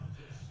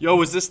Yo,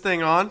 is this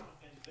thing on?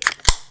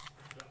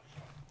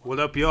 What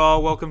up,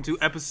 y'all? Welcome to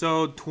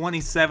episode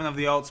 27 of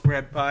the Alt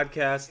Spread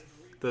Podcast,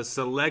 the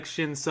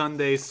Selection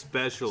Sunday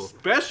Special.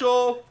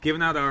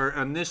 Giving out our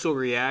initial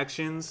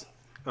reactions,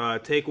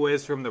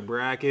 takeaways from the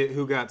bracket,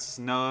 who got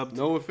snubbed.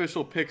 No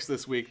official picks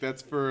this week.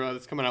 That's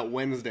coming out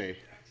Wednesday.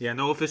 Yeah,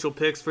 no official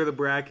picks for the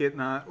bracket.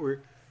 We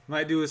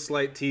might do a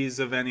slight tease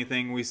of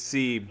anything we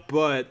see,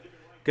 but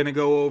gonna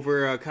go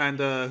over kind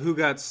of who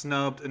got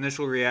snubbed,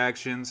 initial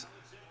reactions,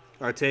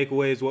 our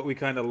takeaways, what we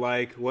kind of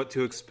like, what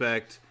to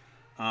expect,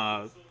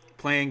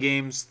 playing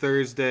games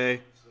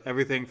Thursday,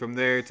 everything from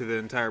there to the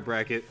entire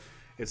bracket.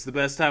 It's the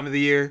best time of the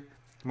year,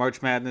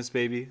 March Madness,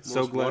 baby.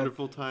 So glad.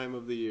 Wonderful time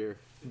of the year.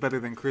 Better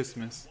than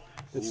Christmas.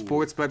 It's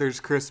sports better's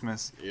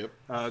Christmas. Yep.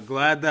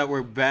 Glad that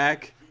we're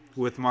back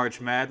with March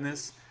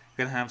Madness.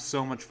 Gonna have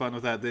so much fun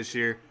with that this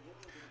year.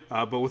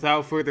 But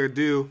without further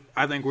ado,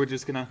 I think we're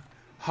just gonna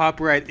hop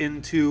right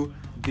into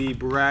the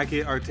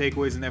bracket, our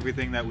takeaways and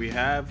everything that we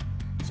have.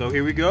 So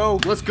here we go.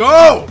 Let's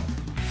go!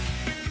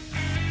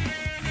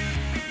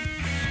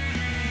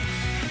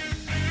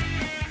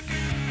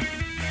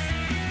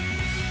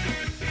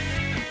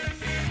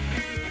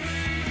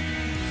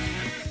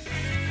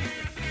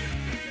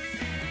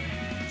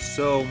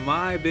 So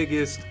my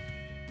biggest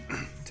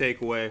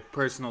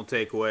personal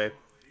takeaway,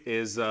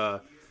 is I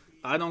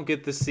don't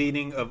get the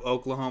seeding of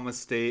Oklahoma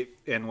State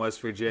and West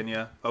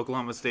Virginia.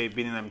 Oklahoma State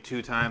beating them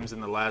 2 times in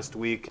the last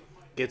week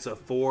gets a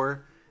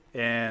 4,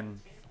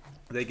 and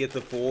they get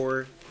the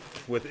 4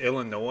 with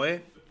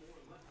Illinois.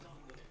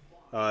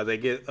 They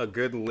get a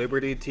good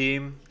Liberty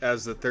team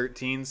as the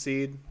 13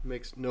 seed.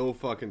 Makes no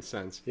fucking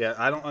sense. Yeah,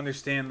 I don't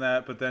understand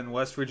that, but then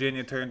West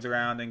Virginia turns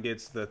around and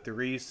gets the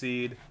 3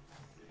 seed.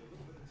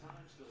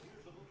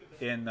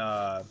 In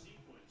the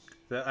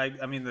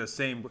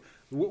same.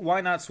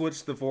 Why not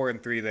switch the 4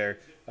 and 3 there?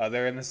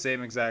 They're in the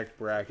same exact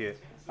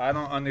bracket. I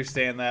don't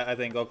understand that. I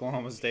think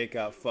Oklahoma State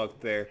got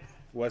fucked there.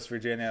 West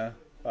Virginia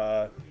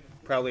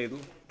probably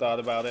thought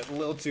about it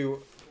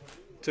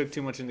took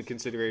too much into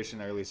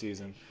consideration early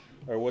season,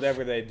 or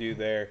whatever they do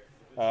there.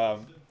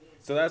 So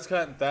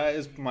that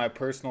is my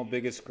personal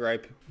biggest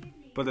gripe.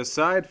 But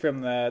aside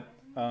from that,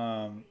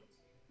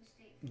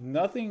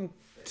 nothing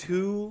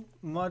too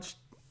much.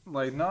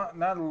 Like, not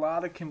a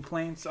lot of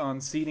complaints on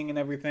seeding and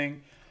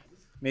everything.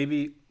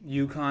 Maybe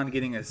UConn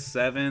getting a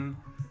 7.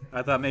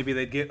 I thought maybe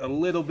they'd get a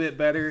little bit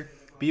better.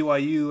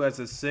 BYU as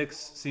a 6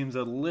 seems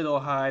a little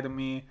high to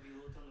me.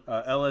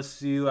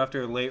 LSU,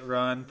 after a late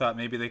run, thought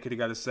maybe they could have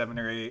got a 7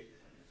 or 8.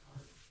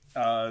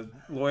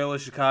 Loyola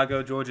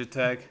Chicago, Georgia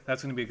Tech,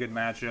 that's going to be a good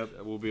matchup.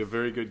 That will be a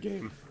very good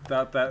game.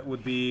 Thought that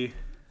would be,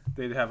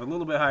 they'd have a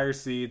little bit higher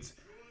seeds.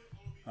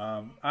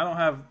 I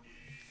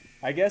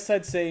guess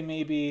I'd say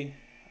maybe...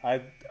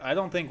 I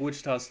don't think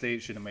Wichita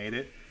State should have made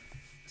it,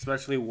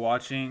 especially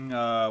watching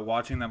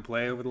them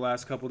play over the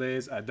last couple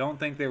days. I don't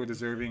think they were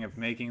deserving of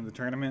making the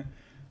tournament,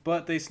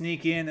 but they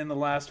sneak in the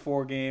last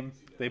 4 game.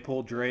 They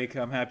pulled Drake.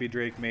 I'm happy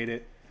Drake made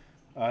it.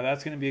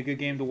 That's going to be a good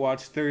game to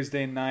watch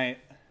Thursday night.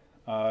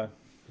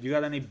 You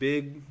got any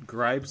big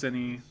gripes?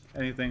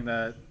 Anything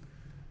that,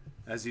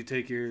 as you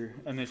take your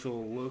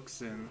initial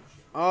looks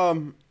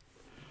and?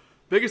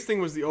 Biggest thing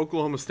was the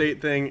Oklahoma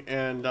State thing,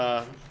 and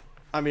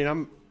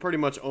I'm pretty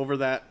much over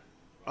that.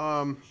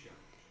 I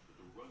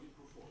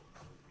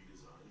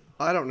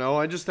don't know.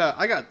 I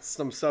got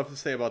some stuff to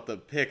say about the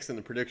picks and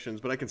the predictions,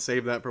 but I can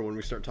save that for when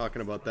we start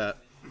talking about that.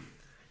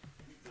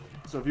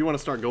 So if you want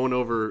to start going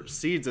over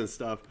seeds and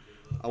stuff,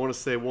 I want to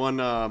say one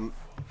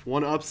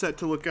upset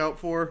to look out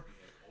for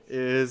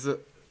is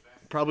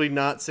probably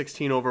not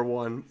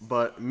 16-1,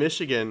 but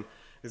Michigan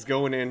is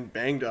going in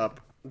banged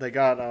up. They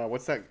got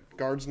what's that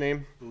guard's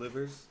name?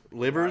 Livers.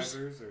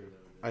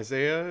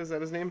 Isaiah, is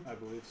that his name? I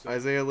believe so.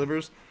 Isaiah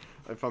Livers,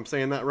 if I'm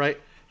saying that right.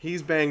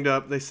 He's banged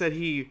up. They said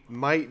he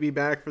might be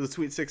back for the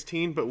Sweet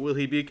 16, but will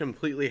he be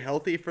completely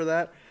healthy for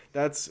that?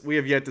 We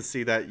have yet to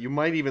see that. You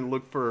might even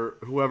look for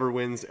whoever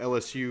wins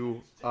LSU,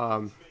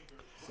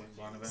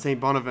 St.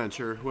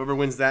 Bonaventure. Whoever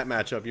wins that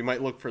matchup, you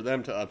might look for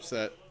them to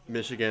upset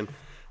Michigan.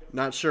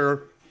 Not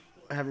sure.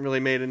 I haven't really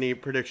made any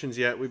predictions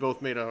yet. We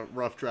both made a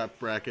rough draft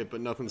bracket,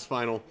 but nothing's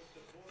final.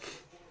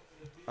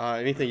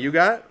 Anything you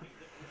got?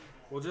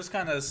 We'll just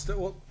kind of...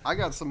 I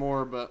got some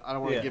more, but I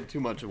don't want to give too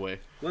much away.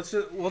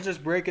 We'll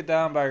just break it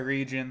down by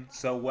region.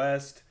 So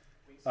West,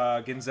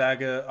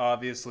 Gonzaga,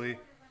 obviously,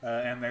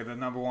 and they're the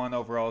number 1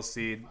 overall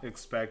seed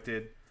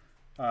expected.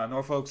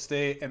 Norfolk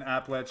State and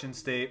Appalachian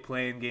State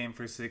playing game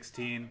for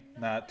 16.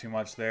 Not too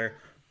much there.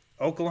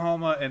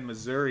 Oklahoma and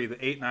Missouri, the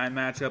 8-9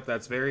 matchup,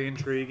 that's very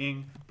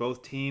intriguing.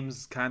 Both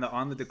teams kind of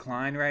on the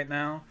decline right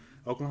now.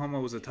 Oklahoma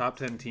was a top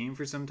 10 team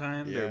for some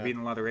time. Yeah. They're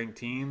beating a lot of ranked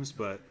teams,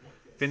 but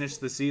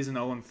finished the season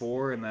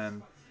 0-4 and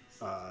then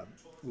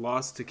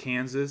lost to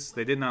Kansas.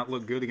 They did not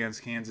look good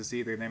against Kansas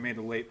either. They made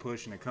a late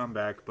push and a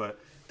comeback, but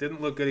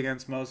didn't look good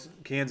against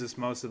Kansas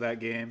most of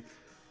that game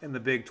in the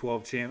Big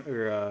 12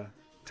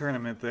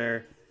 tournament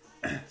there.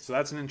 So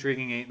that's an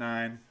intriguing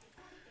 8-9.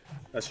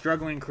 A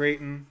struggling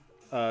Creighton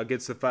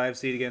gets the 5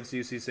 seed against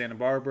UC Santa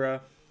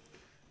Barbara.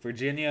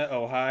 Virginia,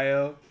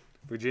 Ohio.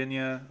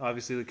 Virginia,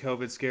 obviously the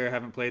COVID scare,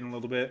 haven't played in a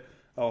little bit.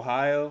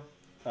 Ohio,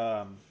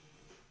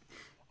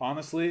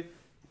 honestly,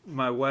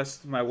 my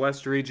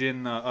West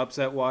region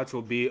upset watch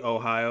will be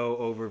Ohio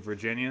over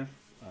Virginia.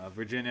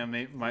 Virginia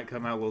might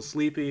come out a little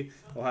sleepy.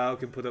 Ohio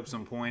can put up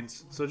some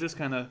points. So just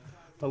kind of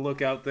a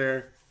look out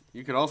there.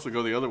 You could also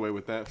go the other way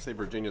with that. Say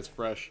Virginia's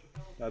fresh.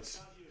 That's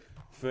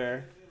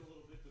fair.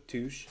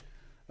 Touche.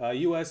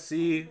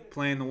 USC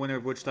playing the winner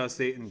of Wichita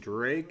State and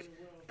Drake.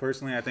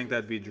 Personally, I think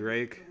that'd be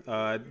Drake.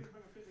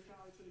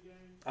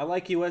 I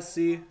like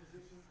USC.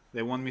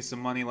 They won me some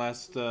money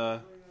last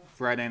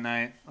Friday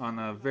night on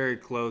a very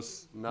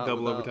close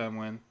double overtime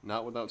win.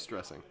 Not without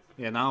stressing.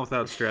 Yeah, not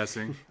without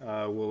stressing.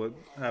 We'll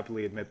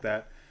happily admit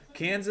that.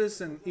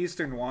 Kansas and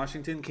Eastern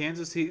Washington.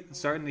 Kansas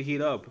starting to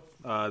heat up.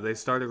 They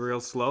started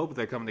real slow, but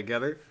they're coming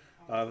together.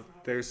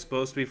 They're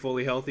supposed to be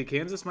fully healthy.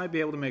 Kansas might be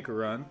able to make a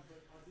run.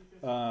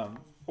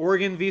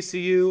 Oregon,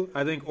 VCU.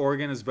 I think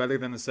Oregon is better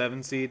than the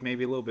 7 seed.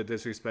 Maybe a little bit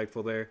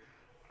disrespectful there.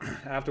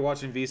 After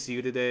watching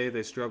VCU today,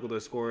 they struggled to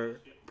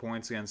score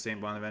points against St.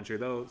 Bonaventure,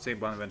 though St.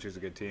 Bonaventure's a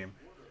good team.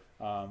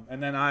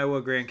 And then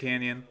Iowa, Grand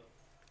Canyon.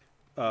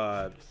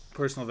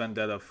 Personal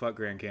vendetta, fuck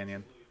Grand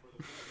Canyon.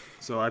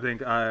 So I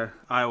think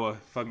Iowa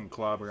fucking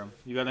clobber them.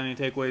 You got any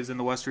takeaways in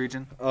the West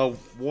region? Oh,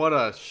 what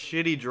a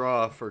shitty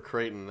draw for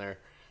Creighton there.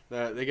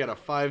 They got a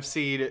 5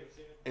 seed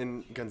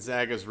in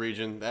Gonzaga's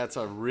region. That's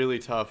a really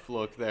tough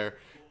look there.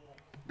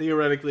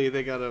 Theoretically,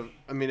 they got to,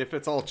 I mean, if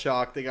it's all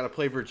chalk, they got to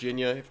play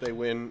Virginia if they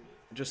win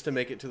just to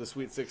make it to the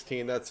Sweet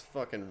 16. That's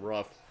fucking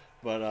rough.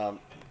 But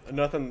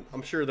nothing,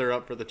 I'm sure they're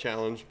up for the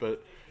challenge,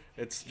 but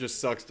it just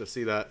sucks to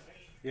see that.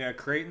 Yeah,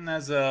 Creighton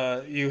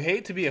you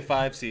hate to be a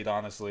 5 seed,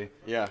 honestly.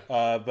 Yeah.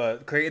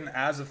 But Creighton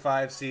as a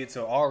 5 seed,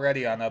 so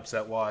already on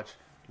upset watch,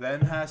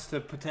 then has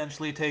to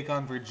potentially take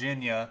on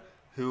Virginia,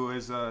 who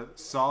is a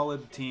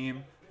solid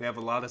team. They have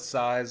a lot of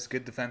size,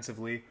 good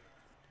defensively.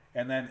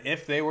 And then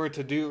if they were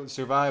to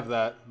survive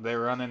that, they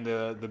run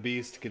into the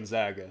beast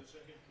Gonzaga.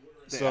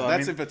 So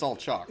that's if it's all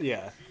chalk.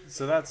 Yeah.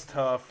 So that's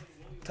tough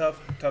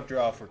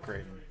draw for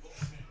Creighton.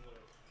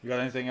 You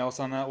got anything else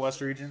on that West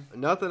region?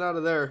 Nothing out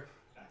of there.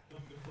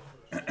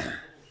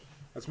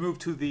 Let's move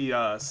to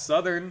the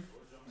Southern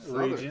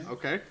region.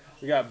 Okay.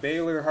 We got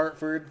Baylor,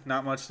 Hartford.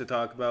 Not much to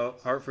talk about.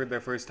 Hartford, their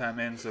first time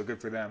in, so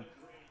good for them.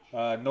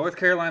 North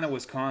Carolina,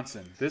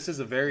 Wisconsin. This is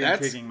a very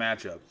intriguing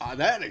matchup.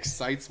 That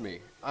excites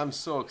me. I'm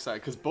so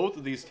excited because both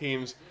of these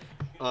teams,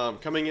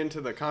 coming into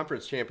the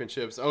conference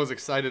championships, I was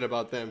excited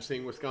about them.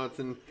 Seeing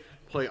Wisconsin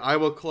play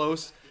Iowa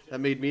close,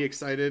 that made me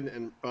excited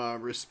and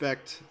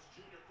respect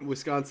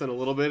Wisconsin a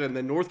little bit. And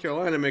then North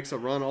Carolina makes a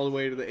run all the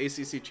way to the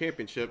ACC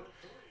championship.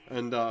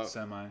 And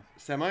Semi?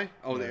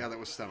 Oh, yeah, that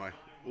was semi.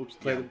 Oops.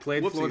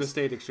 Played Florida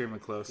State extremely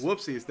close.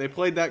 Whoopsies. They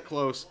played that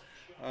close.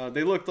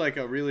 They looked like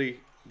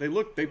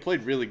they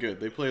played really good.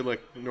 They played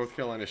like North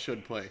Carolina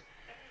should play.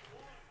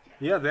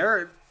 Yeah,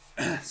 they're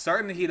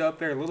starting to heat up.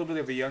 They're a little bit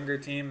of a younger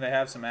team. They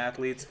have some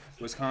athletes.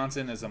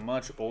 Wisconsin is a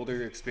much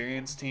older,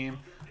 experienced team,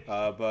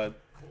 but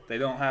they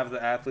don't have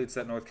the athletes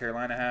that North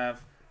Carolina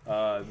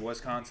have.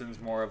 Wisconsin's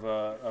more of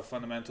a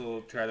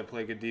fundamental, try to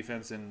play good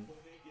defense and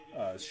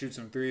shoot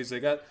some threes.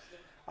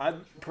 I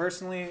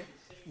personally,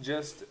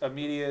 just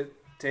immediate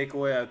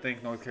takeaway, I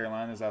think North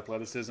Carolina's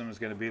athleticism is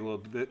going to be a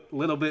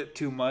little bit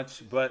too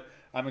much, but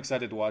I'm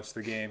excited to watch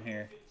the game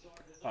here.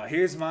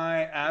 Here's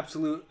my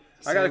absolute.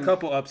 I got a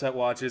couple upset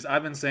watches.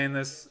 I've been saying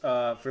this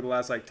for the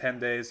last 10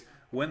 days.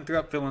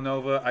 Winthrop,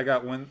 Villanova. I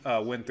got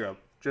Winthrop.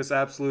 Just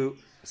absolute.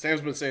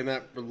 Sam's been saying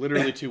that for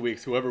literally 2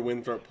 weeks. Whoever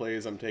Winthrop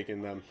plays, I'm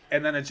taking them.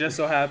 And then it just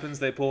so happens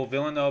they pull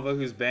Villanova,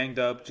 who's banged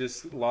up,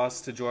 just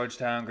lost to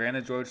Georgetown.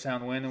 Granted,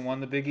 Georgetown win and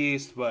won the Big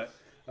East, but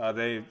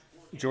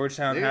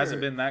Georgetown hasn't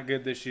been that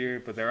good this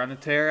year, but they're on a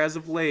tear as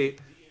of late.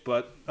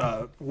 But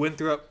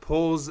Winthrop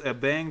pulls a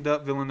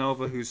banged-up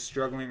Villanova who's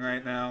struggling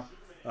right now.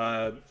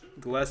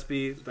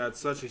 Gillespie, that's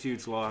such a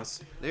huge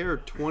loss. They are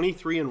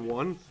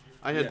 23-1.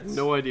 I had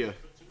no idea.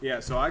 Yeah,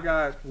 so I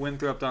got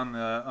Winthrop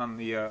on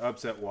the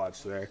upset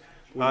watch there.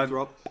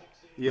 Winthrop.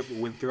 Yep,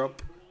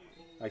 Winthrop.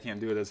 I can't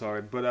do it as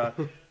hard, but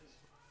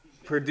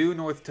Purdue,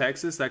 North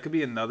Texas, that could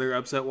be another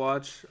upset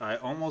watch. I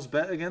almost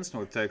bet against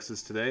North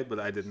Texas today, but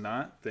I did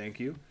not. Thank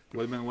you.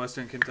 Would have been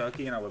Western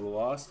Kentucky, and I would have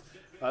lost.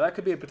 That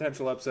could be a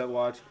potential upset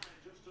watch.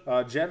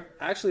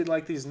 Actually,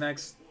 like these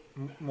next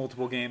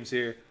multiple games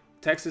here.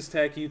 Texas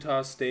Tech,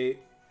 Utah State.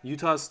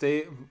 Utah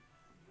State,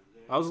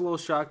 I was a little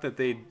shocked that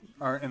they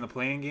aren't in the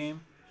playing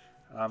game.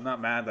 I'm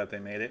not mad that they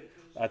made it.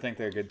 I think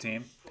they're a good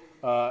team.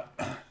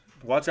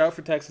 Watch out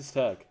for Texas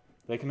Tech.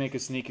 They can make a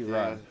sneaky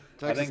run.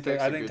 I think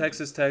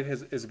Texas Tech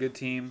is a good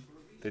team.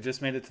 They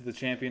just made it to the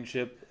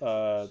championship.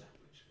 What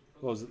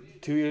was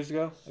it, 2 years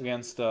ago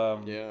against?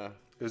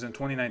 It was in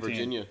 2019.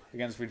 Virginia.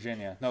 Against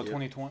Virginia. No,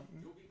 2020.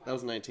 That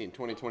was 19.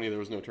 2020, there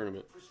was no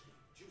tournament.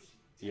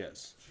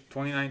 Yes.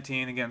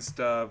 2019 against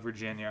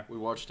Virginia. We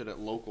watched it at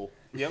local.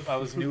 Yep, I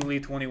was newly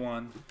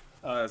 21.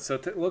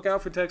 So look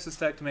out for Texas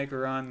Tech to make a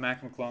run.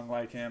 Mac McClung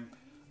like him.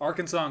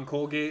 Arkansas and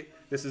Colgate.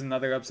 This is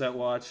another upset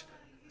watch.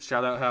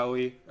 Shout out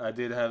Howie. I've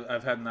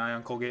had an eye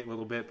on Colgate a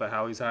little bit, but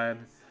Howie's had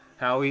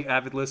Howie,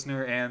 avid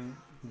listener and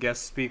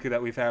guest speaker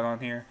that we've had on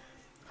here,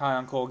 high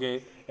on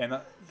Colgate. And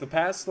the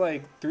past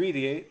 3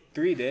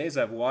 days,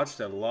 I've watched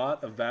a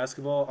lot of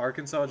basketball.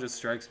 Arkansas just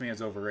strikes me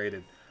as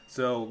overrated.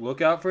 So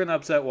look out for an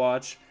upset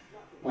watch.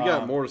 We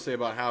got more to say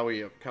about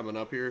Howie coming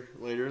up here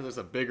later. There's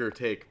a bigger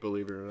take,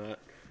 believe it or not.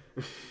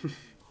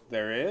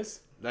 There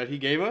is? That he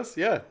gave us?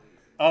 Yeah.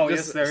 Oh,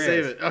 Just yes, there is.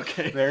 save it.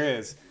 Okay. There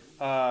is.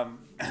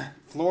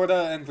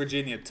 Florida and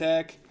Virginia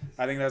Tech.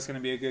 I think that's going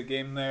to be a good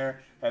game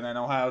there. And then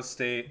Ohio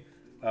State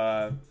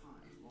on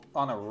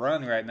a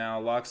run right now.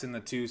 Locks in the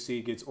 2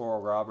 seed, gets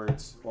Oral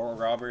Roberts. Oral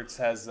Roberts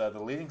has the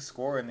leading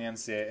scorer in the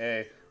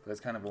NCAA, but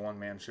it's kind of a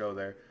one-man show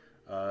there.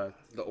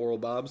 The Oral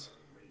Bobs?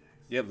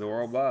 Yep, the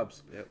Oral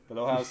Bobs. Yep. But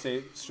Ohio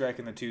State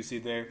striking the 2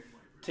 seed there.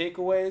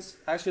 Takeaways.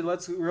 Actually,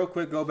 let's real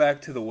quick go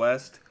back to the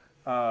West.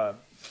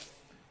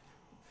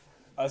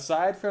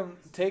 Aside from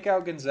take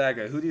out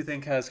Gonzaga, who do you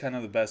think has kind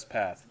of the best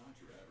path?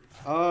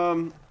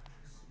 Out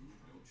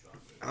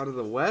of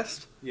the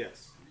West?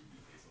 Yes.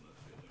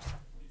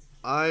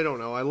 I don't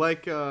know. I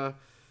like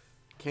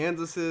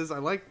Kansas's. I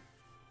like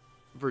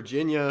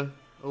Virginia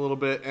a little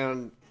bit,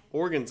 and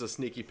Oregon's a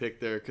sneaky pick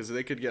there because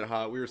they could get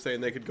hot. We were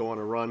saying they could go on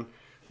a run.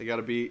 They got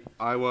to beat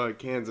Iowa and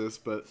Kansas,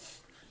 but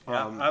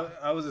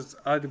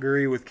I'd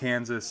agree with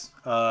Kansas.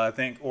 I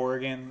think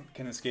Oregon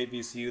can escape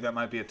VCU. That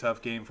might be a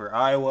tough game for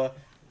Iowa.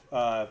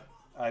 I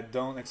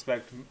don't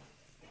expect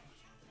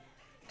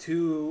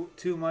too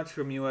much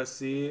from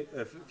USC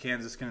if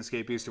Kansas can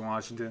escape Eastern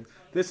Washington.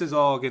 This is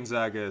all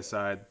Gonzaga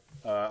aside.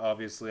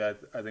 Obviously, I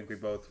think we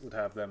both would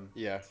have them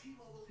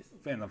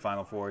in the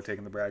Final Four,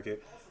 taking the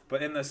bracket.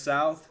 But in the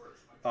South,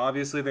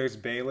 obviously there's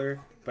Baylor.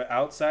 But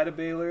outside of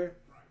Baylor,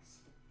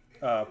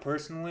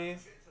 personally,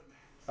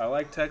 I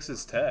like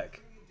Texas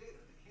Tech.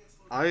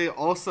 I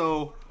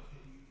also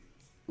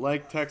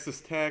like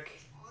Texas Tech.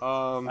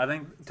 I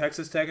think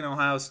Texas Tech and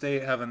Ohio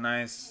State have a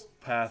nice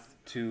path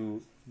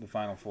to the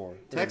Final Four.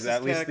 Texas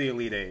at least Tech, the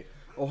Elite Eight.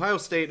 Ohio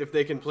State, if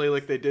they can play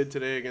like they did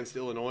today against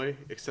Illinois,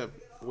 except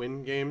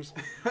win games,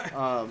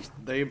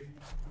 they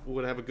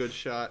would have a good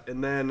shot.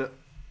 And then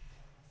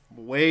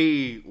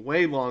way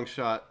long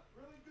shot,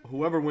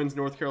 whoever wins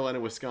North Carolina,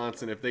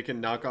 Wisconsin, if they can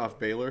knock off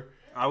Baylor.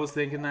 I was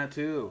thinking that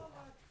too.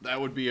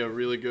 That would be a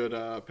really good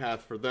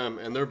path for them.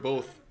 And they're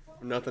both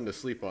nothing to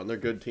sleep on. They're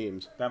good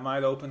teams. That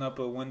might open up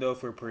a window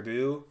for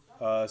Purdue,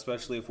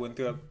 especially if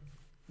Winthrop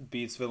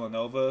beats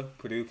Villanova.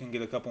 Purdue can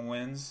get a couple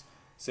wins.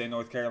 Say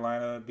North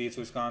Carolina beats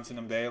Wisconsin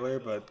and Baylor,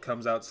 but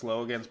comes out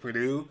slow against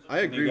Purdue. I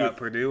agree. You got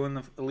Purdue in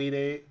the Elite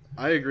Eight.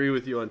 I agree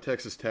with you on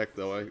Texas Tech,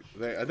 though.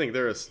 I think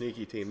they're a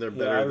sneaky team. They're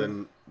better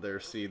than their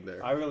seed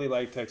there. I really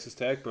like Texas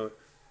Tech, but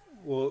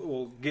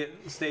we'll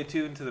stay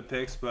tuned to the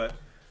picks. But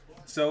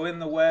so in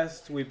the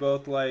West, we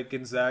both like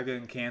Gonzaga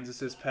and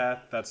Kansas's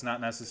path. That's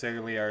not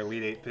necessarily our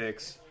Elite Eight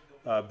picks.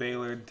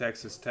 Baylor and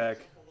Texas Tech,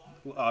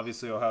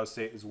 obviously Ohio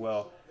State as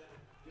well.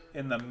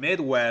 In the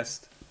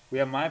Midwest, we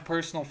have my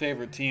personal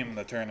favorite team in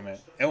the tournament,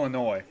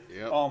 Illinois.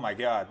 Yep. Oh my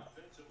God,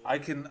 I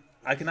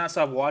cannot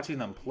stop watching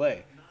them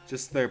play.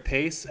 Just their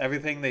pace,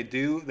 everything they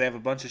do. They have a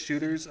bunch of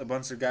shooters, a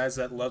bunch of guys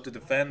that love to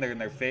defend. They're in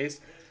their face.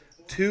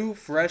 2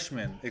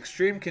 freshmen,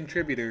 extreme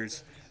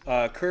contributors.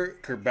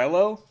 Kurt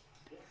Curbelo,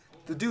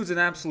 the dude's an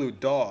absolute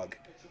dog.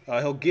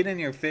 He'll get in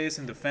your face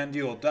and defend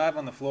you. He'll dive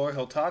on the floor.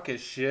 He'll talk his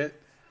shit.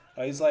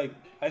 I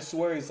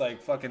swear he's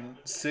like fucking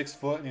 6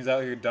 foot and he's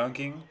out here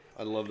dunking.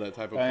 I love that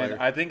type of And player.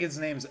 I think his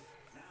name's...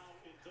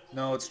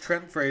 No, it's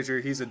Trent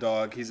Frazier. He's a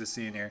dog. He's a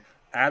senior.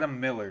 Adam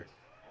Miller.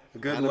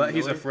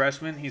 He's a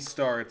freshman. He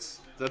starts.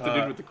 Is that the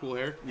dude with the cool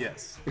hair?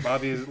 Yes.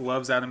 Bobby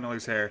loves Adam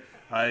Miller's hair.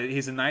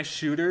 He's a nice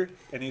shooter,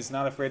 and he's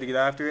not afraid to get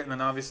after it. And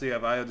then obviously you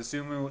have Ayo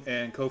Dosunmu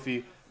and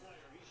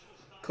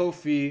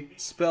Kofi,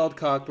 spelled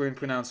Cockburn,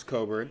 pronounced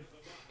Coburn.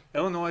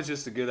 Illinois is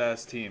just a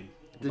good-ass team.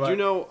 Did you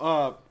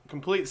know,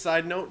 complete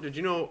side note, did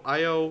you know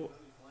Ayo,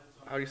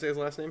 how do you say his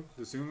last name?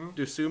 Dosunmu?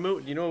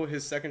 Dosunmu. Do you know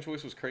his second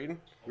choice was Creighton?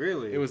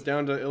 Really? It was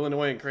down to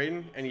Illinois and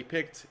Creighton, and he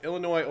picked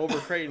Illinois over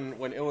Creighton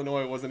when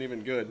Illinois wasn't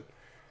even good.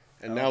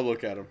 And now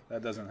look at him.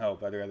 That doesn't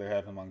help. I'd rather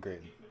have him on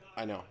Creighton.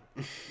 I know.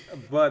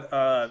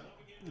 But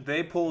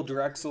they pulled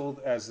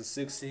Drexel as the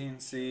 16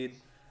 seed.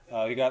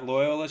 You got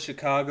Loyola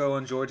Chicago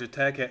and Georgia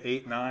Tech at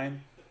 8-9.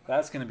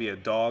 That's going to be a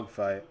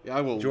dogfight. Yeah,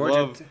 I will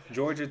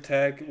Georgia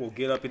Tech will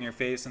get up in your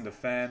face and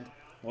defend.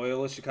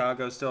 Loyola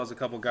Chicago still has a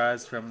couple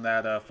guys from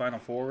that Final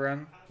Four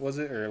run, was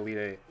it, or Elite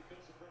Eight?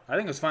 I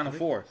think it was Final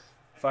Four.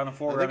 Final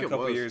Four run a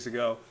couple years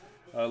ago.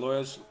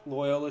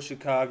 Loyola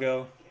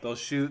Chicago, they'll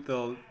shoot,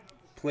 they'll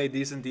play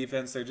decent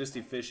defense. They're just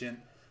efficient.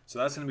 So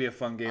that's going to be a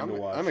fun game to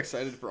watch. I'm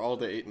excited for all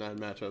the 8-9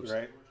 matchups.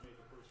 Right.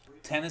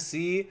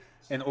 Tennessee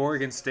and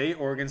Oregon State.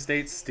 Oregon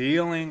State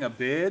stealing a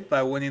bid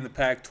by winning the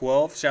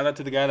Pac-12. Shout out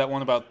to the guy that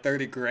won about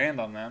 $30,000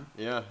 on them.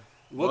 Yeah.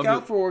 Look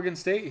out for Oregon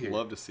State here.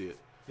 Love to see it.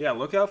 Yeah,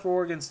 look out for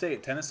Oregon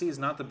State. Tennessee is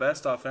not the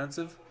best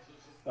offensive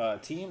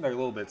team. They're a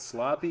little bit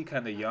sloppy,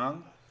 kind of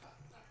young.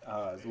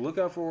 Look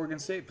out for Oregon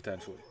State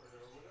potentially.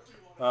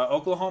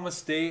 Oklahoma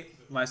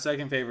State, my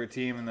second favorite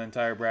team in the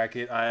entire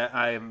bracket.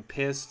 I am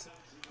pissed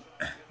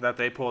that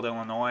they pulled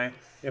Illinois.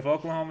 If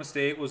Oklahoma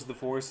State was the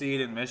 4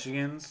 seed in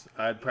Michigan's,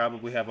 I'd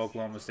probably have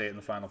Oklahoma State in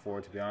the Final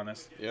Four, to be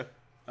honest. Yeah.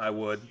 I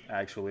would,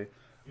 actually.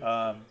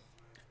 But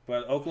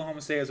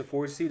Oklahoma State has a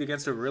 4 seed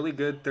against a really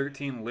good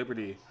 13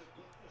 Liberty.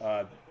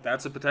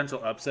 That's a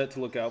potential upset to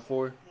look out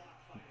for.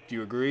 Do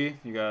you agree?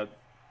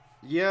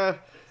 Yeah,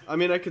 I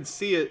mean, I could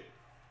see it,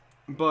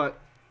 but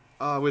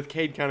with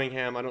Cade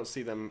Cunningham, I don't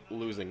see them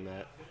losing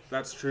that.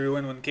 That's true,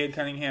 and when Cade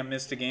Cunningham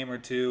missed a game or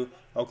two,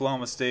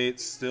 Oklahoma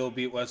State still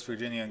beat West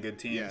Virginia on good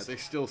teams. Yeah, they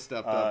still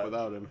stepped up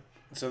without him.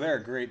 So they're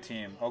a great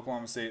team.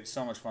 Oklahoma State is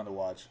so much fun to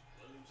watch.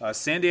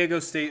 San Diego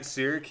State,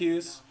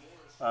 Syracuse.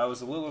 I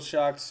was a little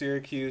shocked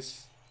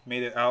Syracuse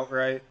made it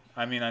outright.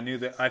 I mean,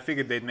 I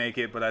figured they'd make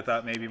it, but I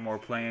thought maybe more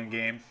playing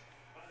game.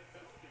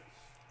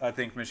 I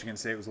think Michigan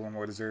State was a little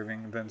more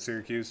deserving than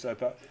Syracuse, I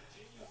thought.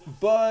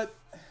 But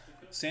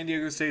San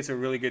Diego State's a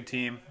really good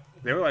team.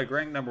 They were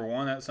ranked number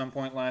 1 at some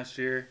point last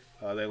year.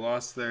 They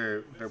lost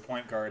their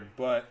point guard,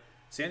 but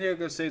San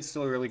Diego State's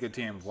still a really good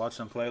team. Watch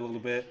them play a little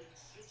bit.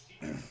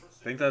 I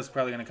think that's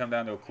probably going to come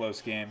down to a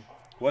close game.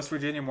 West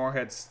Virginia,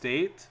 Morehead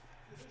State.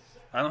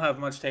 I don't have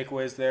much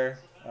takeaways there.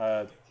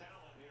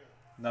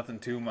 Nothing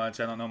too much.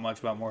 I don't know much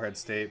about Morehead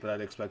State, but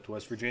I'd expect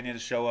West Virginia to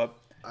show up.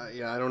 I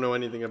don't know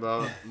anything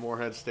about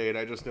Morehead State.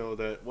 I just know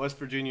that West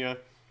Virginia,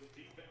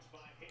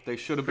 they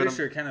should have been... Pretty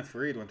sure Kenneth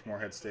Faried went to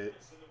Morehead State.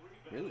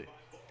 Really?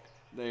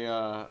 They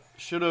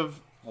should have...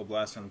 A little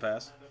blast from the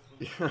past.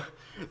 Yeah,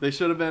 they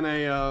should have been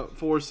a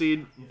 4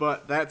 seed,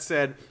 but that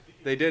said,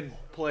 they did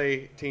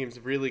play teams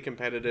really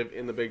competitive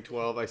in the Big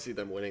 12. I see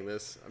them winning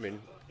this. I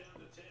mean,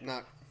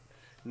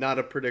 not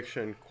a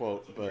prediction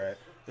quote, but...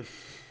 Right.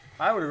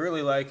 I would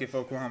really like if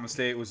Oklahoma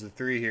State was the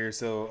 3 here,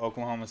 so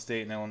Oklahoma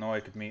State and Illinois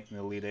could meet in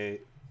the Elite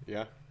 8.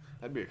 Yeah,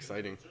 that'd be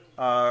exciting.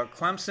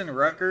 Clemson,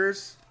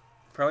 Rutgers,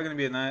 probably going to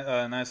be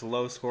a nice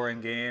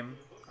low-scoring game.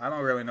 I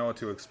don't really know what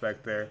to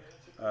expect there.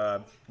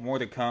 More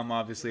to come,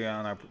 obviously,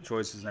 on our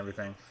choices and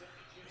everything.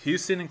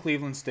 Houston and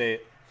Cleveland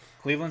State.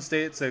 Cleveland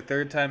State's their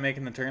 3rd time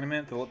making the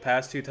tournament. The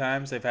past 2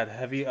 times, they've had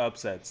heavy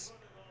upsets.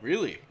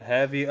 Really?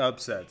 Heavy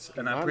upsets.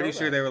 And I'm pretty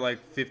sure they were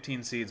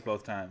 15 seeds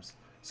both times.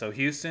 So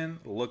Houston,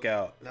 look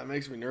out. That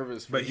makes me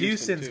nervous for But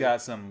Houston's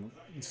got some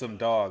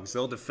dogs.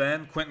 They'll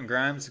defend. Quentin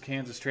Grimes, the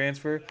Kansas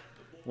transfer,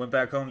 went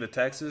back home to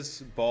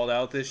Texas, balled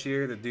out this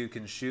year. The dude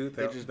can shoot.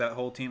 That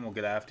whole team will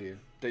get after you.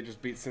 They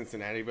just beat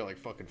Cincinnati by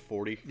fucking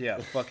 40. Yeah,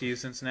 fuck you,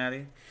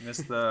 Cincinnati.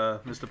 Missed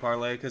the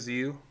parlay because of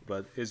you,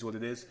 but is what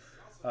it is.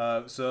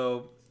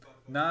 So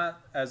not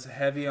as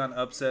heavy on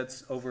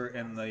upsets over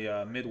in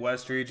the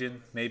Midwest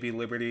region. Maybe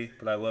Liberty,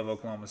 but I love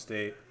Oklahoma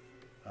State.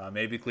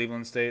 Maybe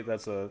Cleveland State.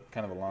 That's a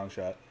kind of a long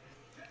shot.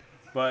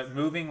 But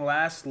moving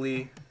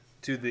lastly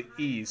to the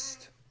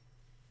East,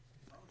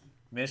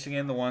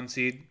 Michigan, the 1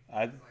 seed.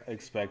 I'd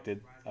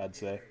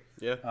say.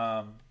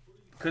 Yeah.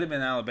 Could have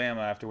been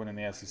Alabama after winning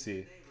the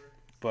SEC.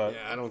 But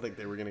yeah, I don't think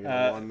they were going to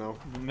get 1, though.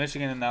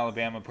 Michigan and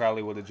Alabama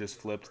probably would have just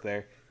flipped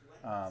there.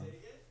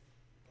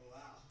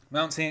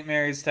 Mount St.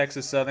 Mary's,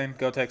 Texas Southern.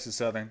 Go Texas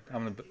Southern.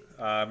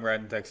 I'm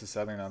riding Texas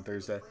Southern on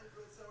Thursday.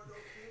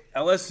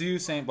 LSU,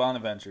 St.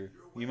 Bonaventure.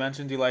 You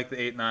mentioned you like the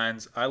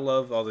 8-9s. I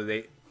love all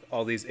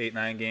these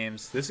 8-9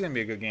 games. This is going to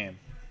be a good game.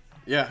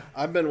 Yeah,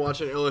 I've been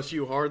watching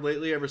LSU hard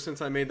lately ever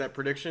since I made that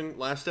prediction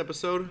last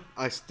episode.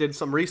 I did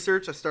some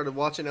research. I started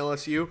watching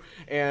LSU,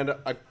 and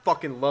I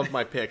fucking love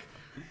my pick.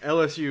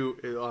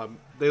 LSU,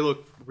 they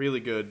look really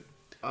good.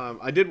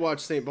 I did watch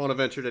St.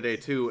 Bonaventure today,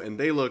 too, and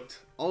they looked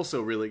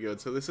also really good.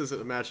 So this is a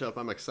matchup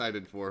I'm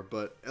excited for,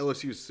 but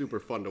LSU is super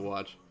fun to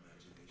watch.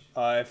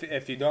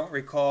 If you don't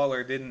recall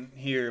or didn't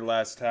hear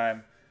last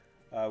time,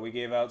 we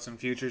gave out some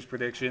futures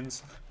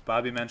predictions.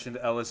 Bobby mentioned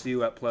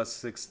LSU at plus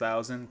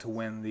 6,000 to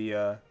win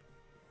the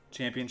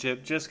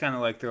championship. Just kind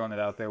of throwing it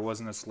out there.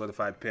 Wasn't a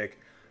solidified pick.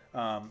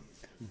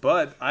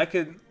 But I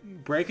could,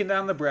 breaking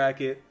down the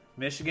bracket,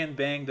 Michigan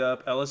banged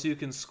up. LSU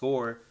can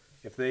score.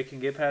 If they can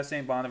get past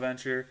St.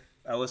 Bonaventure,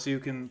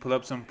 LSU can put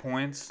up some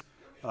points.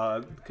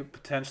 Could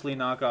potentially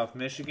knock off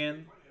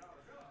Michigan.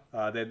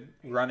 They'd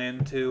run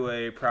into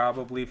a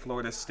probably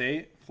Florida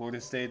State.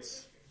 Florida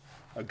State's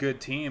a good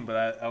team,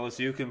 but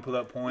LSU can put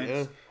up points.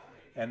 Yeah.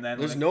 And then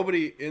there's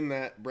nobody in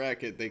that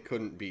bracket they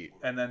couldn't beat.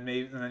 And then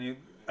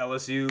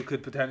LSU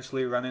could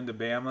potentially run into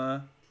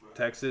Bama,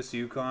 Texas,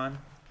 UConn.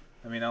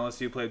 I mean,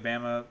 LSU played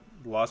Bama,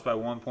 lost by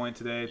 1 point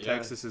today. Yeah.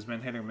 Texas has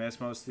been hit or miss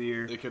most of the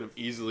year. They could have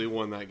easily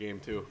won that game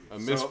too. A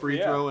missed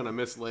free throw and a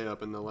missed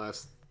layup in the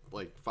last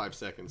 5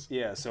 seconds.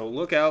 Yeah, so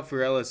look out for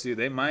LSU.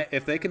 They might,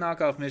 if they can knock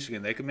off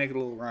Michigan, they could make a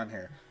little run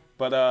here.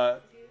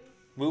 But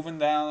moving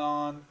down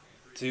on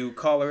to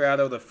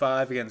Colorado, the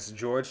 5 against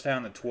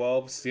Georgetown, the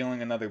 12,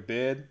 stealing another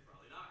bid.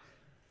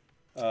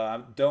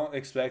 Don't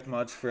expect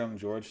much from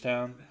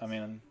Georgetown. I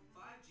mean,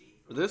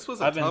 this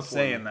was a I've tough been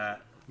saying one.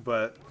 that,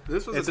 but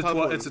this was it's a tough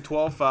one. It's a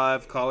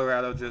 12-5.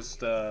 Colorado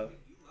just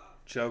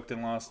choked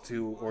and lost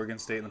to Oregon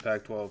State in the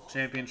Pac-12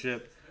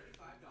 championship.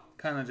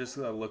 Kind of just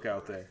look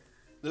out there.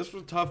 This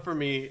was tough for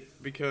me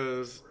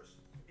because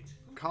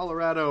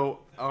Colorado,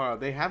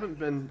 they haven't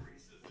been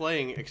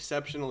playing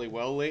exceptionally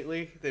well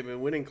lately. They've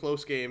been winning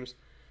close games,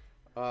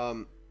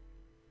 and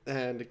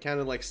kind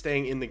of like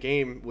staying in the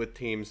game with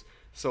teams.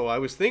 So I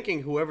was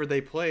thinking whoever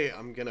they play,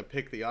 I'm going to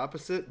pick the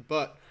opposite.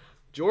 But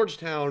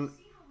Georgetown,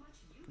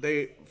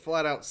 they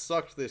flat out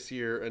sucked this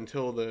year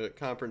until the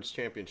conference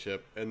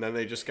championship, and then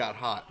they just got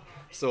hot.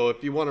 So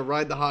if you want to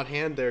ride the hot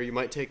hand there, you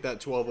might take that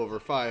 12 over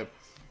 5.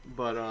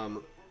 But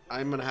I'm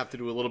going to have to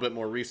do a little bit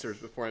more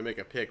research before I make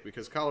a pick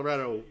because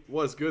Colorado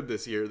was good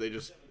this year. They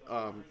just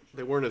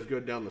they weren't as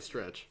good down the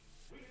stretch.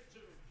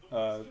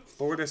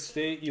 Florida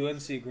State,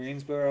 UNC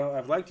Greensboro.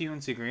 I've liked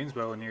UNC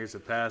Greensboro in years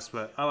past,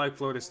 but I like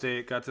Florida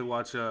State. Got to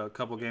watch a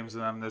couple games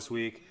of them this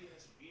week.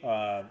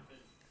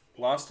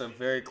 Lost a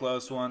very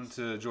close one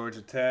to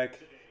Georgia Tech.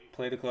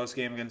 Played a close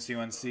game against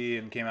UNC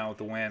and came out with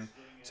the win.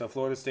 So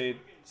Florida State,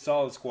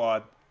 solid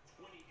squad.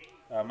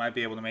 Might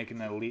be able to make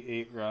an Elite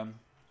 8 run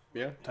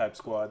type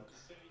squad.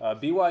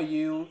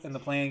 BYU in the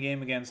playing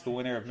game against the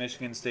winner of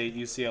Michigan State,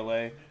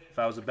 UCLA. If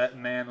I was a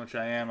betting man, which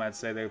I am, I'd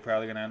say they're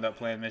probably going to end up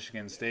playing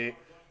Michigan State.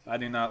 I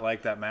do not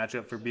like that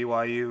matchup for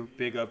BYU.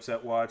 Big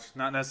upset watch.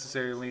 Not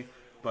necessarily,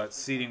 but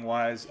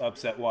seeding-wise,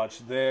 upset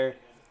watch there.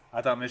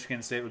 I thought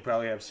Michigan State would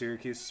probably have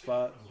Syracuse's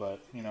spot, but,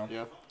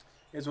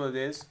 is what it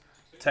is.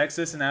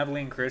 Texas and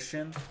Abilene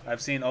Christian. I've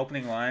seen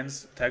opening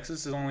lines.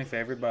 Texas is only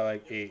favored by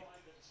like 8.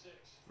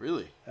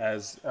 Really?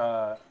 As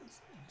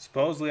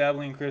supposedly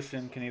Abilene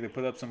Christian can either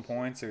put up some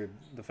points or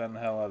defend the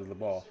hell out of the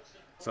ball.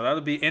 So that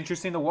would be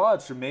interesting to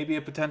watch. Or maybe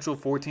a potential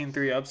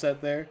 14-3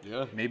 upset there.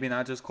 Yeah. Maybe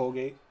not just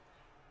Colgate.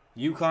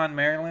 UConn,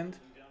 Maryland.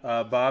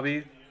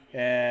 Bobby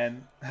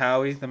and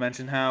Howie, the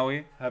mentioned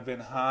Howie, have been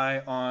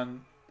high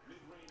on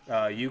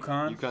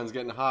UConn. UConn's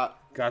getting hot.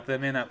 Got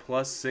them in at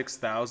plus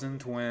 6,000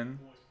 to win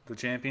the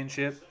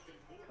championship.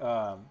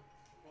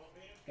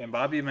 And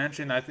Bobby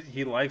mentioned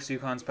he likes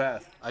UConn's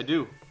path. I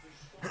do.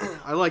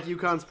 I like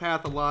UConn's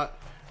path a lot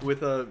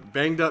with a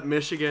banged-up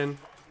Michigan.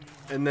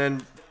 And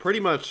then pretty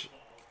much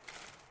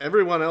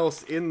everyone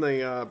else in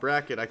the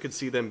bracket I could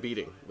see them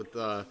beating. With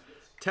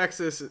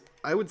Texas,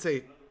 I would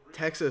say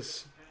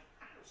Texas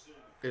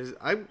is...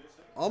 I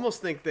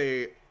almost think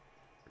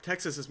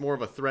Texas is more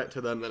of a threat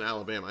to them than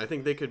Alabama. I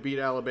think they could beat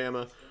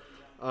Alabama.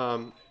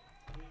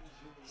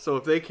 So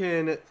if they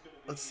can...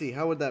 Let's see,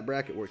 how would that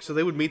bracket work? So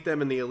they would meet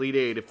them in the Elite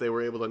 8 if they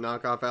were able to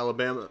knock off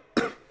Alabama.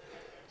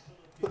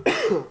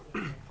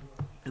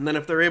 And then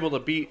if they're able to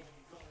beat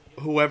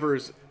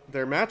whoever's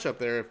their matchup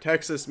there, if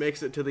Texas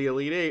makes it to the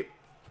Elite 8,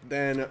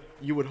 then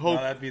you would hope...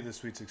 No, that'd be the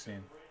Sweet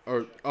 16.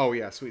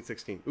 Sweet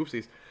 16.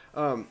 Oopsies.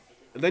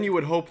 Then you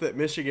would hope that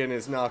Michigan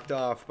is knocked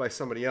off by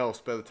somebody else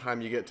by the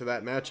time you get to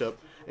that matchup.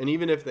 And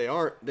even if they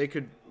aren't, they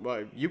could...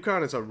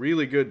 UConn is a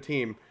really good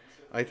team.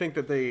 I think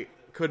that they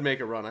could make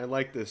a run. I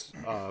like this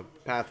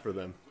path for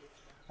them.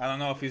 I don't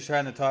know if he's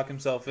trying to talk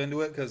himself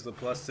into it because the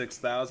plus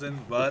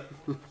 6,000, but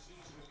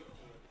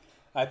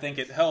I think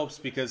it helps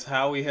because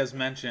Howie has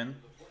mentioned,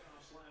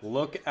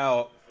 look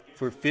out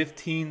for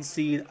 15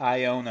 seed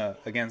Iona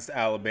against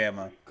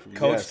Alabama.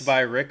 Coached by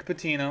Rick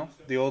Pitino,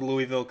 the old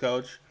Louisville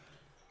coach.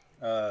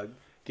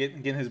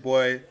 Getting his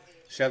boy,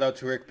 shout out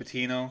to Rick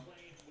Pitino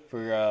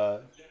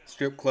for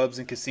strip clubs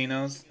and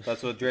casinos.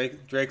 That's what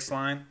Drake's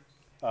line.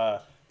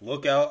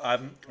 Look out.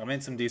 I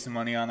made some decent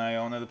money on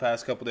Iona the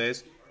past couple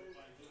days.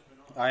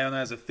 Iona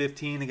has a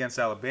 15 against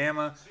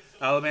Alabama.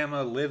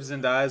 Alabama lives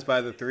and dies by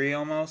the 3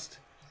 almost.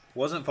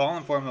 Wasn't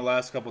falling for him the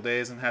last couple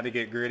days and had to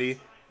get gritty.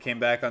 Came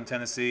back on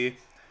Tennessee.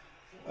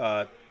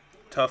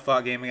 Tough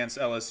fought game against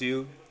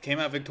LSU. Came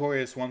out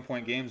victorious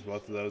 1-point games,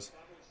 both of those.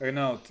 Or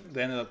no,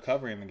 they ended up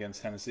covering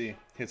against Tennessee.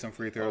 Hit some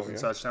free throws and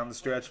such down the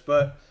stretch.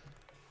 But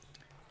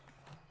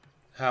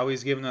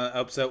Howie's given an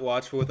upset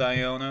watch with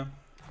Iona.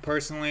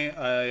 Personally,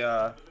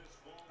 I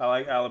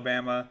like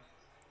Alabama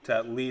to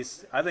at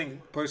least... I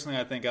think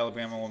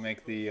Alabama will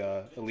make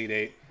the Elite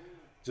 8,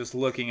 just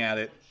looking at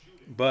it.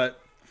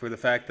 But for the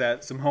fact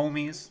that some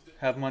homies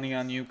have money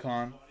on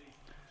UConn,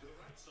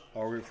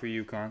 I'll root for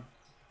UConn.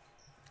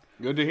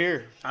 Good to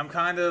hear. I'm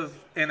kind of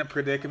in a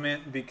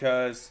predicament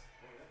because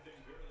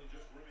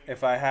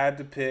if I had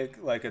to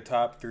pick like a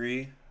top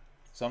 3,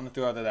 so I'm going to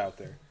throw that out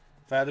there.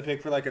 If I had to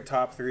pick for like a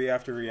top 3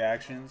 after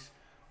reactions,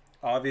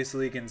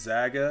 obviously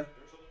Gonzaga.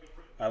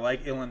 I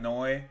like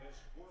Illinois,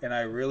 and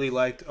I really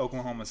liked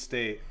Oklahoma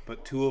State.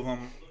 But 2 of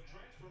them,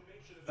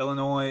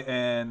 Illinois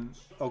and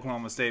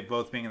Oklahoma State,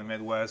 both being in the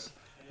Midwest,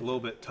 a little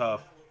bit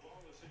tough.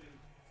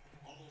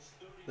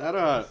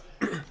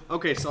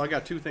 Okay, so I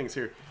got 2 things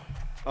here.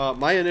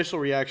 My initial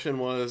reaction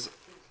was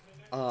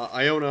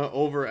Iona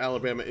over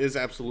Alabama is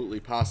absolutely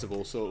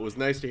possible, so it was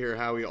nice to hear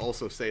Howie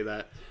also say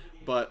that.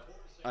 But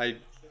I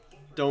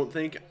don't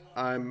think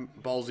I'm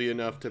ballsy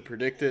enough to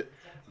predict it,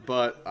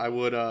 but I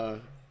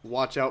would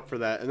watch out for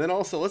that. And then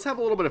also, let's have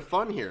a little bit of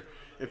fun here.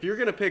 If you're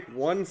going to pick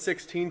one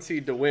 16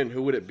 seed to win,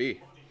 who would it be?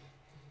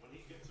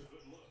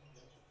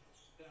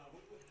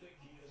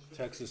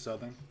 Texas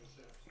Southern.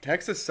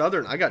 Texas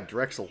Southern. I got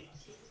Drexel.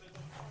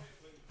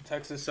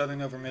 Texas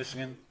Southern over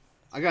Michigan.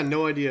 I got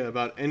no idea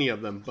about any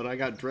of them, but I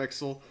got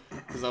Drexel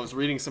because I was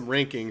reading some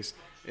rankings,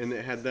 and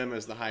it had them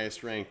as the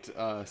highest ranked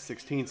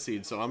 16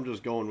 seed, so I'm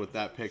just going with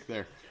that pick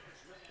there.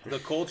 The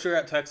culture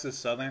at Texas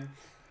Southern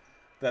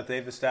that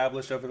they've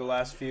established over the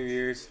last few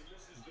years,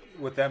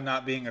 with them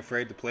not being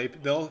afraid to play,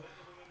 they'll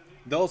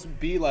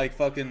be like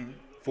fucking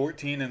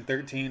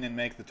 14-13 and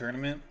make the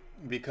tournament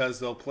because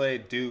they'll play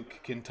Duke,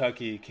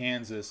 Kentucky,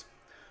 Kansas,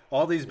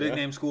 all these big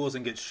name schools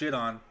and get shit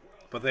on,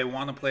 but they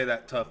want to play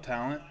that tough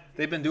talent.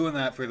 They've been doing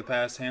that for the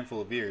past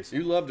handful of years.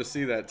 You love to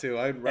see that too.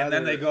 And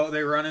then they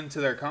run into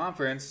their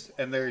conference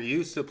and they're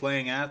used to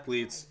playing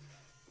athletes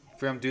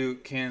from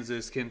Duke,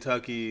 Kansas,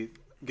 Kentucky,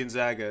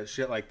 Gonzaga,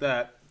 shit like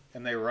that,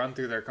 and they run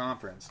through their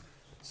conference.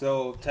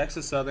 So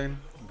Texas Southern,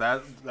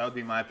 that would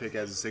be my pick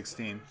as a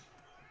 16.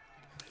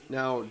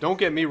 Now, don't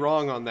get me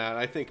wrong on that.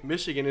 I think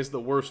Michigan is the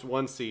worst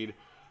 1 seed.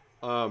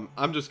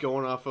 I'm just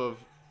going off of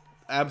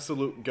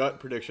absolute gut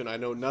prediction. I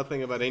know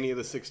nothing about any of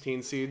the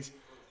 16 seeds,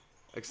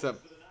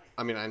 except,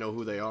 I mean, I know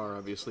who they are,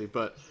 obviously,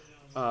 but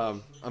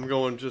I'm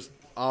going just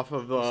off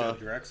of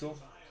Drexel?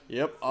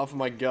 Yep, off of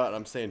my gut.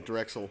 I'm saying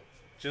Drexel.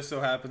 Just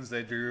so happens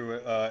they drew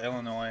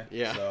Illinois.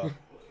 Yeah. So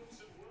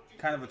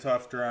kind of a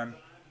tough run.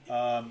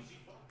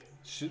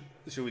 Should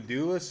we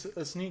do a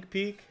sneak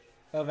peek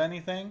of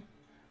anything?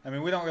 I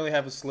mean, we don't really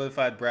have a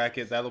solidified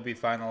bracket. That'll be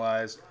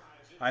finalized.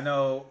 I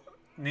know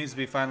it needs to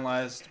be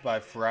finalized by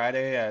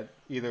Friday at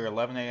either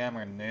 11 a.m.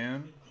 or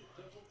noon.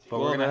 But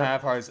we're going to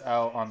have ours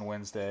out on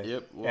Wednesday.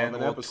 Yep.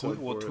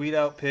 We'll tweet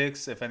out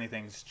picks if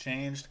anything's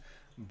changed.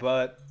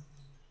 But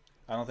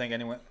I don't think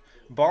anyone...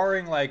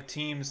 Barring, like,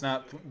 teams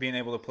not being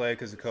able to play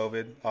because of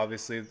COVID,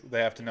 obviously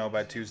they have to know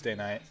by Tuesday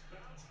night.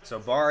 So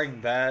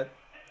barring that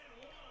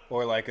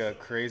or, like, a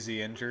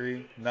crazy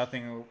injury,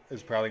 nothing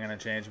is probably going to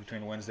change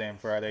between Wednesday and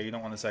Friday. You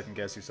don't want to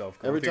second-guess yourself.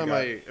 Every time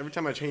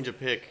I change a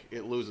pick,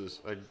 it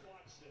loses.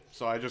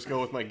 So I just go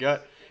with my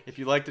gut. If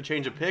you like to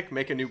change a pick,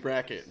 make a new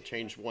bracket and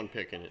change 1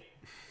 pick in it.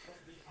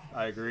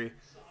 I agree.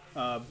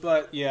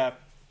 But, yeah,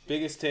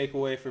 biggest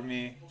takeaway for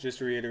me, just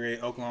to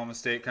reiterate, Oklahoma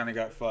State kind of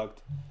got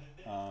fucked.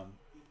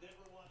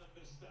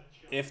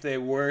 If they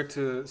were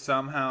to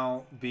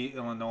somehow beat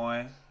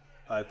Illinois,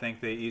 I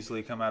think they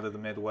easily come out of the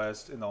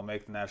Midwest and they'll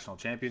make the national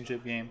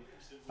championship game.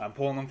 I'm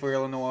pulling them for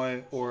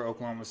Illinois or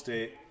Oklahoma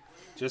State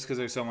just because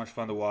they're so much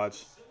fun to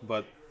watch.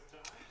 But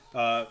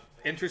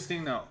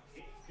interesting note,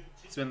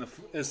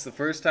 it's the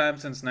first time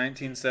since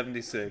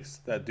 1976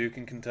 that Duke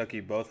and Kentucky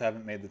both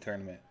haven't made the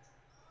tournament.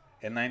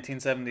 In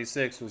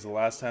 1976 was the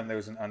last time there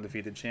was an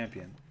undefeated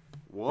champion.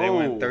 Whoa. They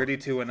went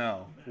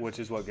 32-0, which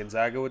is what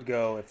Gonzaga would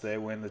go if they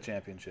win the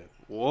championship.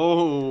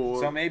 Whoa.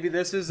 So maybe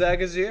this is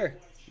Zaga's year.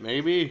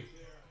 Maybe.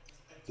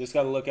 Just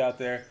got to look out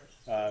there.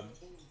 I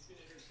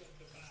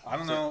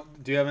don't know.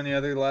 Do you have any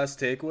other last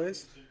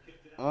takeaways?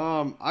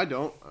 I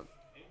don't.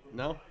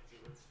 No.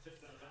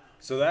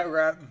 So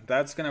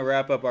that's going to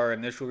wrap up our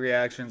initial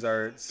reactions,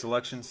 our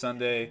Selection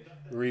Sunday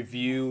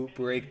review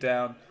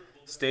breakdown.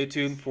 Stay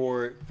tuned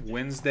for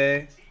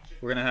Wednesday.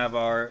 We're going to have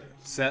our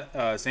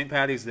St.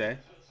 Patty's Day.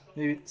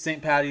 Maybe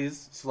St.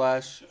 Patty's /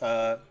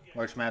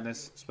 March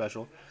Madness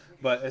special.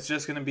 But it's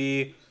just going to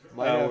be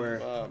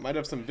might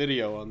have some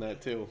video on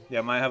that too. Yeah,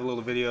 might have a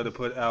little video to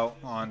put out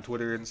on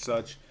Twitter and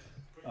such.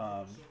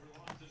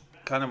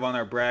 Kind of on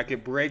our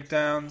bracket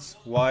breakdowns,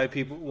 why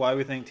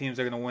we think teams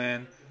are going to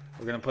win.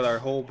 We're going to put our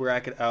whole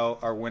bracket out,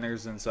 our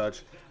winners and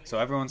such. So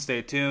everyone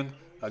stay tuned.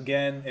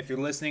 Again, if you're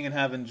listening and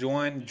haven't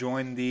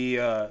join the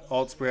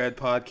Alt Spread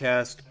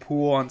podcast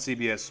pool on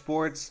CBS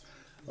Sports.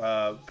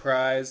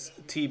 Prize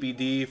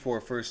TBD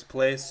for first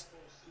place.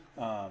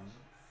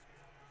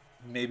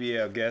 Maybe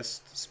a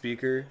guest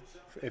speaker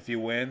if you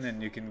win,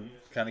 and you can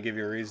kind of give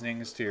your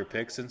reasonings to your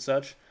picks and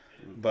such.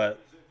 But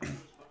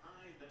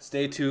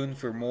stay tuned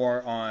for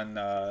more on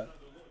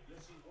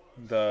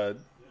the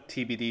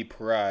TBD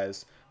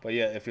prize. But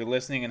yeah, if you're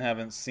listening and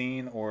haven't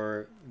seen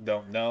or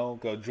don't know,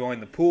 go join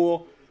the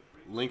pool.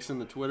 Link's in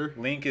the Twitter.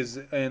 Link is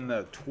in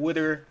the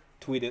Twitter.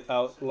 Tweeted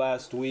out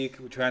last week.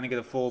 We're trying to get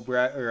a full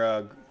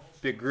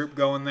big group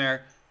going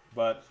there.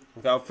 But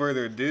without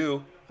further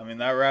ado, I mean,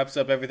 that wraps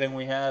up everything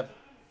we have.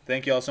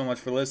 Thank you all so much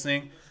for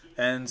listening.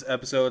 Ends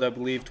episode, I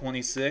believe,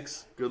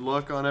 26. Good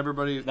luck on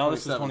everybody. No,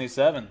 this is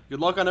 27. Good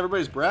luck on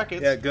everybody's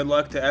brackets. Yeah, good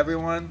luck to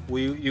everyone.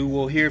 You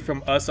will hear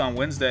from us on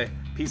Wednesday.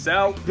 Peace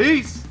out.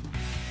 Peace.